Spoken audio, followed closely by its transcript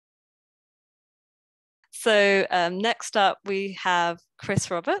So next up, we have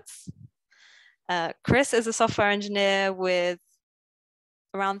Chris Roberts. Chris is a software engineer with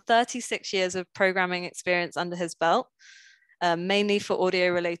around 36 years of programming experience under his belt, mainly for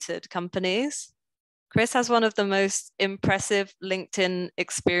audio-related companies. Chris has one of the most impressive LinkedIn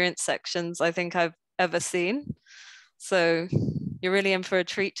experience sections I think I've ever seen. So you're really in for a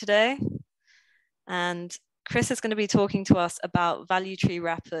treat today. And Chris is going to be talking to us about ValueTree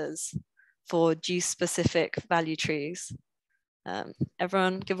wrappers for JUCE-specific value trees.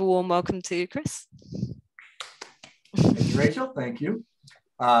 Everyone give a warm welcome to Chris. Thank you, Rachel. Thank you.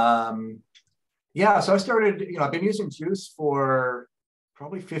 Yeah, so I started, I've been using JUCE for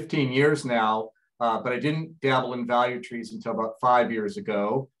probably 15 years now, but I didn't dabble in value trees until about 5 years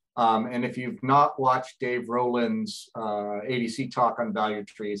ago. And if you've not watched Dave Rowland's ADC talk on value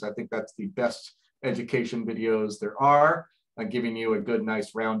trees, I think that's the best education videos there are, giving you a good,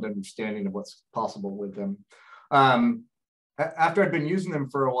 nice, round understanding of what's possible with them. After I'd been using them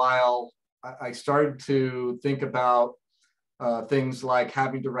for a while, I started to think about things like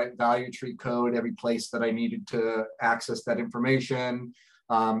having to write value tree code every place that I needed to access that information.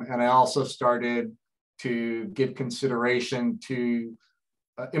 And I also started to give consideration to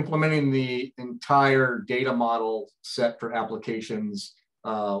implementing the entire data model set for applications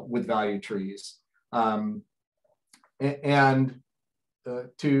with value trees.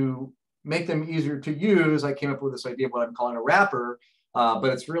 To make them easier to use, I came up with this idea of what I'm calling a wrapper, but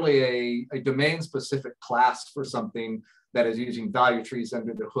it's really a domain-specific class for something that is using value trees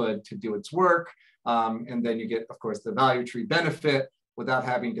under the hood to do its work. And then you get, of course, the value tree benefit without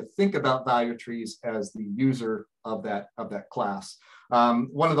having to think about value trees as the user of that class.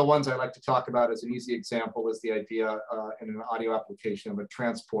 One of the ones I like to talk about as an easy example is the idea in an audio application of a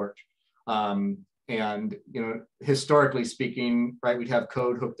transport. And historically speaking, right, we'd have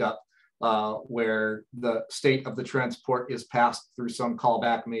code hooked up where the state of the transport is passed through some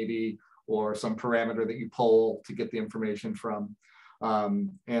callback maybe, or some parameter that you poll to get the information from.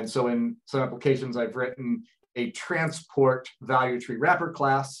 And so in some applications, I've written a transport value tree wrapper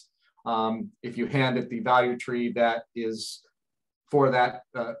class. If you hand it the value tree that is for that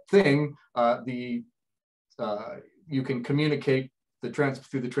thing, you can communicate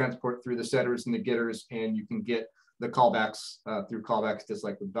through the transport through the setters and the getters, and you can get the callbacks through callbacks just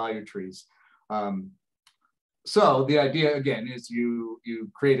like with value trees. So the idea again is you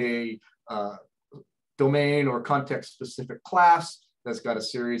create a domain or context specific class that's got a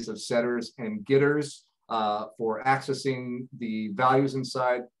series of setters and getters for accessing the values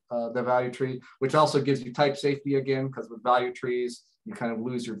inside the value tree, which also gives you type safety again, because with value trees, you kind of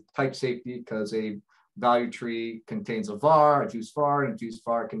lose your type safety because a value tree contains a var, a JUCE var, and a JUCE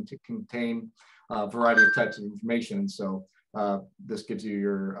var can contain a variety of types of information. And so this gives you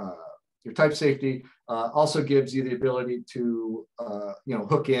your type safety. Also gives you the ability to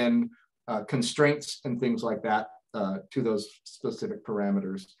hook in constraints and things like that to those specific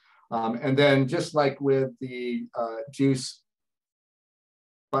parameters. And then just like with the JUCE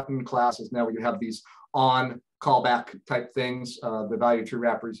button classes, now you have these on callback type things. The value tree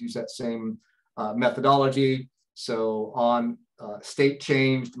wrappers use that same methodology. So on state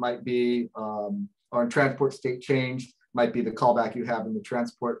changed might be, or on transport state changed might be the callback you have in the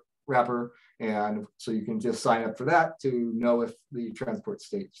transport wrapper. And so you can just sign up for that to know if the transport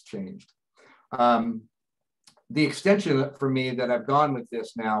state's changed. The extension for me that I've gone with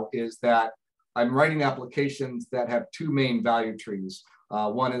this now is that I'm writing applications that have two main value trees.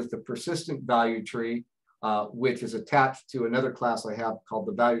 One is the persistent value tree, which is attached to another class I have called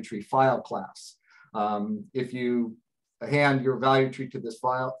the value tree file class. If you hand your value tree to this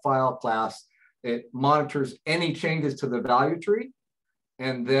file class, it monitors any changes to the value tree,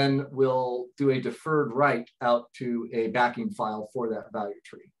 and then will do a deferred write out to a backing file for that value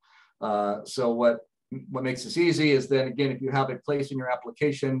tree. So what makes this easy is then again, if you have a place in your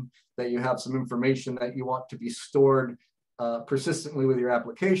application that you have some information that you want to be stored persistently with your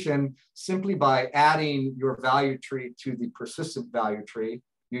application, simply by adding your value tree to the persistent value tree,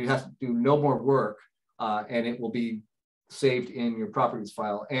 you have to do no more work, and it will be saved in your properties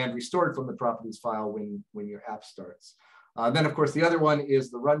file and restored from the properties file when your app starts. Then of course, the other one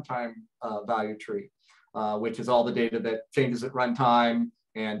is the runtime value tree, which is all the data that changes at runtime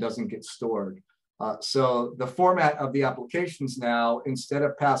and doesn't get stored. So the format of the applications now, instead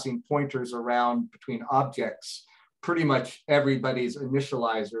of passing pointers around between objects, pretty much everybody's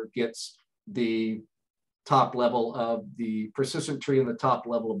initializer gets the top level of the persistent tree and the top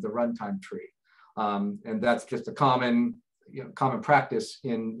level of the runtime tree. And that's just a common practice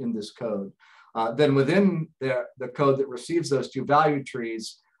in this code. Then within the code that receives those two value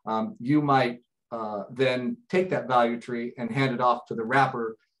trees, you might then take that value tree and hand it off to the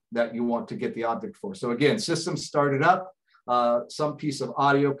wrapper that you want to get the object for. So again, system started up. Some piece of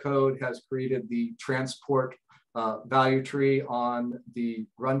audio code has created the transport value tree on the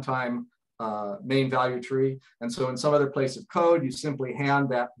runtime main value tree. And so in some other place of code, you simply hand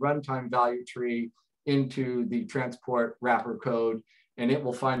that runtime value tree into the transport wrapper code, and it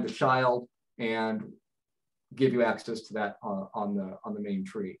will find the child and give you access to that on the main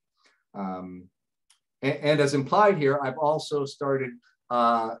tree. And as implied here, I've also started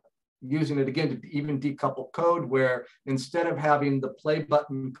using it again to even decouple code, where instead of having the play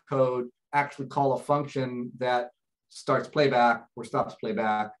button code actually call a function that starts playback or stops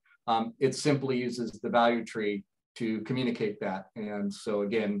playback, it simply uses the value tree to communicate that. And so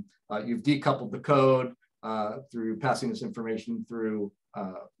again, you've decoupled the code through passing this information through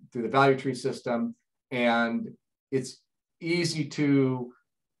the value tree system, and it's easy to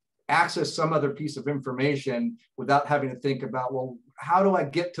access some other piece of information without having to think about, well, how do I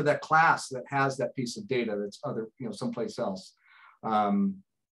get to that class that has that piece of data that's someplace else?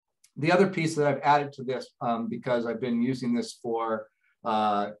 The other piece that I've added to this, because I've been using this for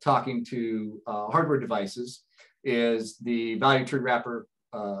talking to hardware devices, is the ValueTreeWrapper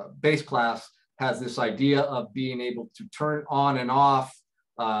base class has this idea of being able to turn on and off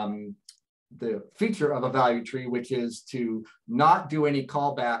the feature of a value tree, which is to not do any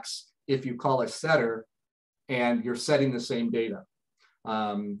callbacks if you call a setter and you're setting the same data.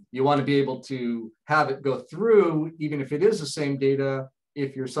 You want to be able to have it go through, even if it is the same data,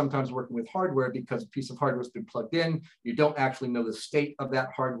 if you're sometimes working with hardware, because a piece of hardware has been plugged in, you don't actually know the state of that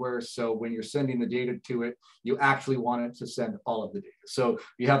hardware. So when you're sending the data to it, you actually want it to send all of the data. So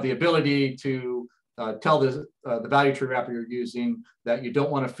you have the ability to tell the value tree wrapper you're using that you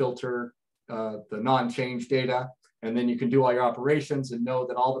don't want to filter the non-change data, and then you can do all your operations and know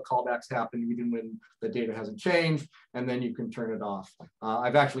that all the callbacks happen even when the data hasn't changed, and then you can turn it off.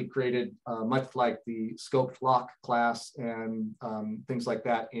 I've actually created, much like the scoped lock class and things like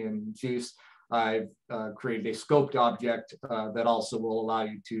that in JUCE, I've created a scoped object that also will allow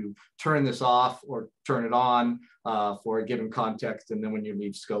you to turn this off or turn it on for a given context, and then when you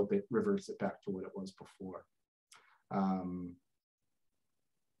leave scope, it reverts it back to what it was before.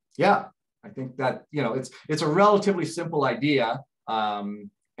 Yeah. I think that, it's a relatively simple idea.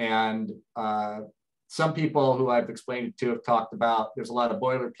 And some people who I've explained it to have talked about, there's a lot of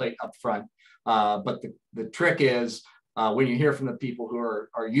boilerplate up front. But the trick is when you hear from the people who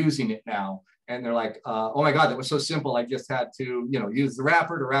are using it now, and they're like, oh my God, that was so simple. I just had to, use the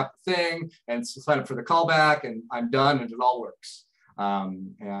wrapper to wrap the thing and sign up for the callback, and I'm done, and it all works.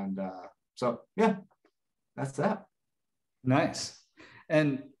 So yeah, that's that. Nice.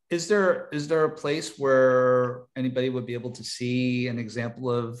 And is there a place where anybody would be able to see an example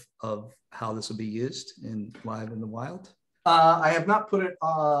of how this will be used live in the wild? I have not put it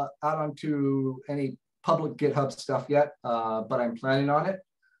out onto any public GitHub stuff yet, but I'm planning on it.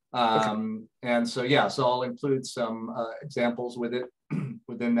 Okay. And so, yeah, so I'll include some examples with it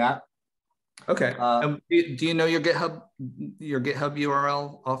within that. Okay. Do you know your GitHub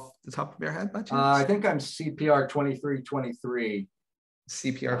URL off the top of your head by chance? I think I'm CPR 2323.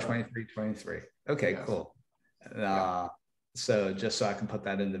 CPR 2323. Okay, yes. Cool. So just so I can put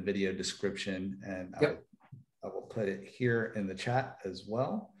that in the video description, and yep. I will put it here in the chat as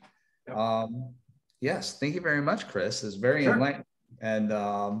well. Yep. Yes, thank you very much, Chris. It's very enlightening, and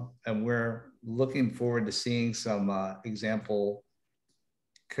we're looking forward to seeing some example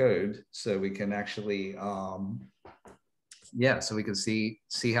code so we can actually so we can see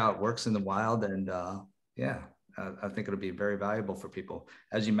how it works in the wild, and I think it'll be very valuable for people.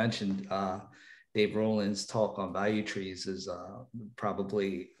 As you mentioned, Dave Rowland's talk on value trees is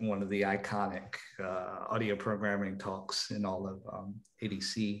probably one of the iconic audio programming talks in all of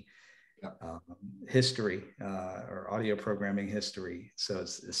ADC history or audio programming history. So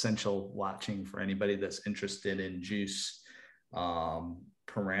it's essential watching for anybody that's interested in JUCE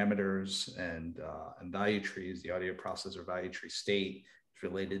parameters and value trees. The audio processor value tree state is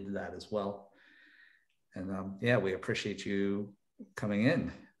related to that as well. And we appreciate you coming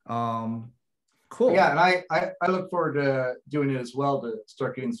in. Cool. Yeah, and I look forward to doing it as well, to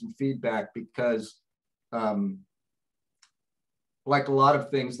start getting some feedback, because like a lot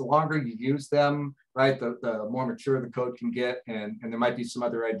of things, the longer you use them, right, the more mature the code can get, and there might be some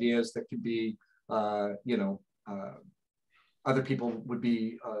other ideas that could be, other people would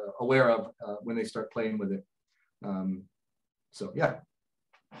be aware of when they start playing with it. So yeah.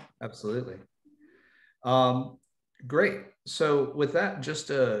 Absolutely. Great. So with that, just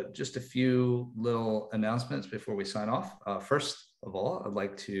a few little announcements before we sign off. First, of all, I'd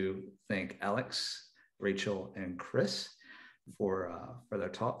like to thank Alex, Rachel, and Chris for their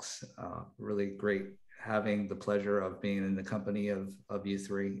talks. Really great having the pleasure of being in the company of you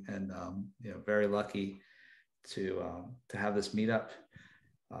three, and very lucky to have this meetup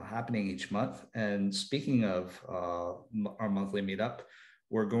happening each month. And speaking of our monthly meetup,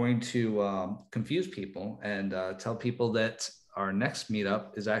 we're going to confuse people and tell people that our next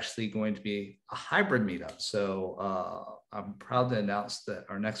meetup is actually going to be a hybrid meetup. So I'm proud to announce that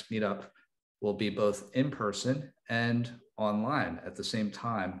our next meetup will be both in person and online at the same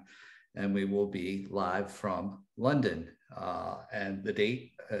time. And we will be live from London. And the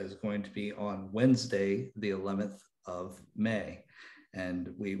date is going to be on Wednesday, the 11th of May.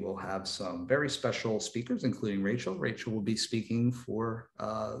 And we will have some very special speakers, including Rachel. Rachel will be speaking for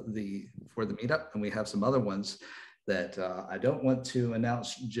the meetup, and we have some other ones that I don't want to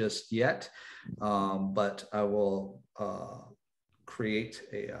announce just yet, but I will create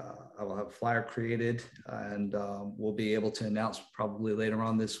I will have a flyer created, and we'll be able to announce probably later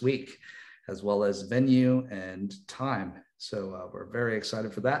on this week, as well as venue and time. So we're very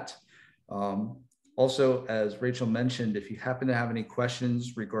excited for that. Also, as Rachel mentioned, if you happen to have any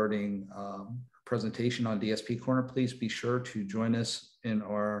questions regarding presentation on DSP Corner, please be sure to join us in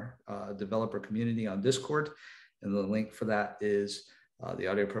our developer community on Discord. And the link for that is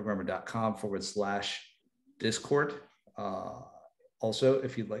theaudioprogrammer.com/Discord. Also,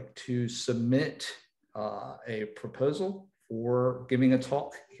 if you'd like to submit a proposal for giving a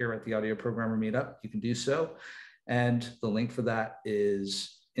talk here at the Audio Programmer Meetup, you can do so. And the link for that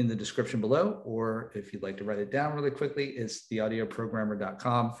is in the description below, or if you'd like to write it down really quickly, it's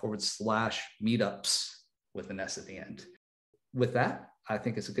theaudioprogrammer.com/meetups with an S at the end. With that, I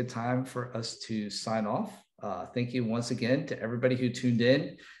think it's a good time for us to sign off. Thank you once again to everybody who tuned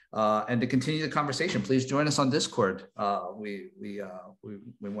in, and to continue the conversation, please join us on Discord. We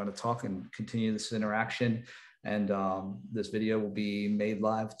want to talk and continue this interaction, and this video will be made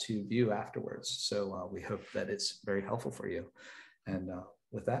live to view afterwards. So we hope that it's very helpful for you. And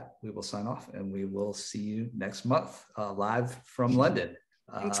with that, we will sign off, and we will see you next month live from London.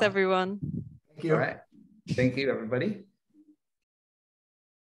 Thanks, everyone. Thank you. All right. Thank you, everybody.